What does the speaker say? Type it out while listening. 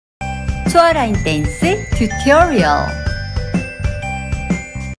초아라인댄스 튜토리얼.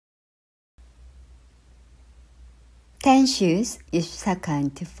 Ten shoes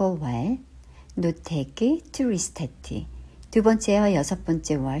 24카운트 forward. No take to restart. 두 번째와 여섯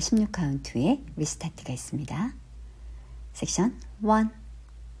번째 월 16카운트에 리스타트가 있습니다. 섹션 1.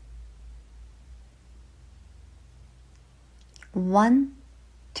 1,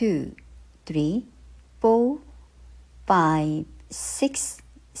 2, 3, 4, 5, 6,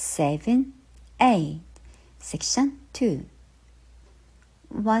 7, 8. 섹션 2.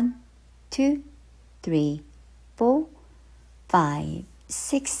 1, 2, 3, 4, 5,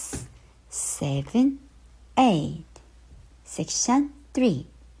 6, 7, 8. 섹션 3.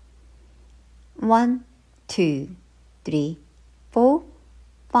 1, 2, 3, 4,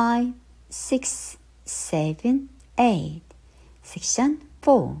 5, 6, 7, 8. 섹션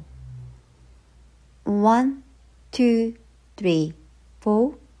 4. 1, 2, 3,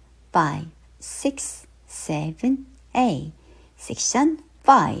 4, 5, 6, 7, 8. 섹션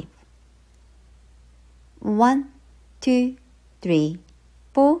 5. 1, 2, 3,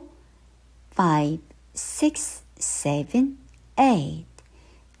 4, 5, 6, 7, 8.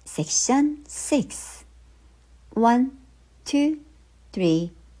 섹션 6. 1, 2,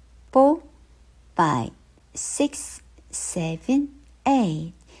 3, 4, 5, 6, 7,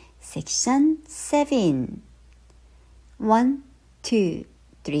 8. 섹션 7. 1, 2,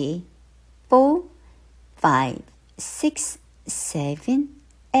 3, 4, 5, 6, 7,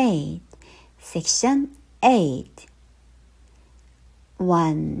 8. 섹션 8.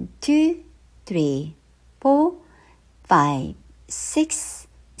 1, 2, 3, 4, 5, 6,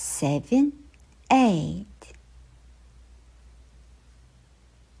 7, 8.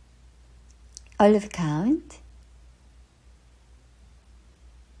 Olive count.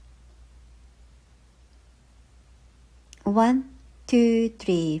 1, 2,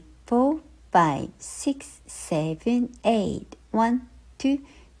 3, 4, 5, 6, 7, 8. 1, 2,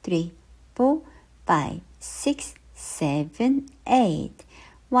 3, 4, 5, 6, 7, 8.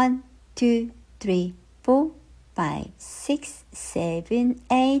 1, 2, 3, 4, 5, 6, 7,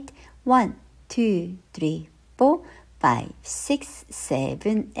 8. 1, 2, 3, 4, 5, 6,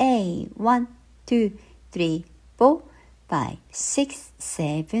 7, 8. 1, 2, 3, 4, 5, 6,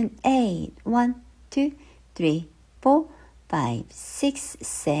 7, 8. 1, 2, 3, 4, 5, 6,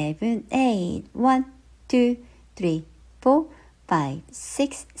 7, 8. 1, 2, 3, 4, 5,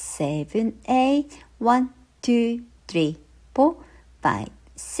 6, 7, 8. 1, 2, 3, 4,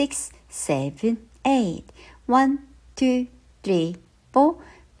 5, 6, 7, 8. 1, 2, 3, 4,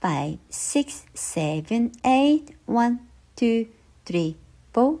 5, 6, 7, 8. 1, 2, 3,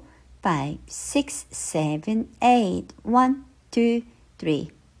 4, 5, 6, 7, 8. 1, 2, 3,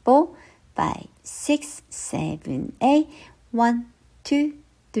 4, 5, 6, 7, 8. 1, 2,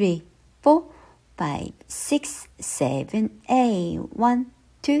 3, 4, 5, 6, 7, 8. 1,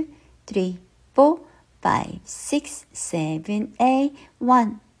 2, 3, 4, 5, 6, 7, 8.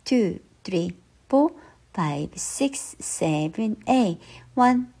 1, 2, 3, 4, 5, 6, 7, 8.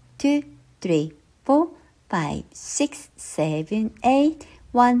 1, 2, 3, 4, 5, 6, 7, 8.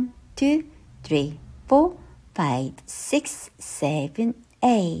 1, 2, 3, 4, 5, 6, 7,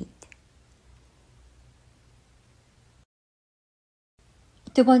 8.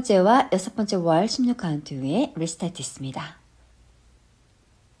 두 번째와 여섯 번째 월 16카운트 후에 리스타트 있습니다.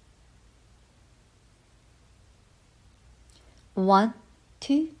 1,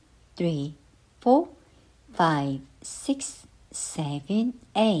 2, 3, 4, 5, 6, 7,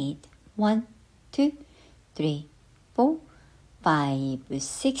 8. 1, 2, 3, 4, 5,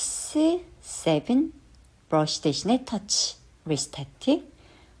 6, 7. 브러쉬 대신에 터치. 리스타트.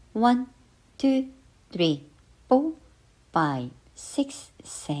 1, 2, 3, 4, 5, 6,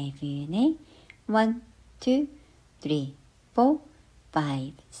 7, 8. 1, 2, 3, 4,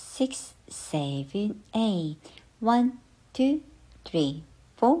 5, 6, 7, 8. 1, 2, 3,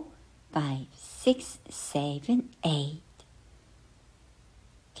 4, 5, 6, 7, 8.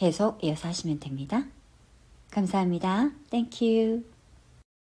 계속 이어서 하시면 됩니다. 감사합니다. Thank you.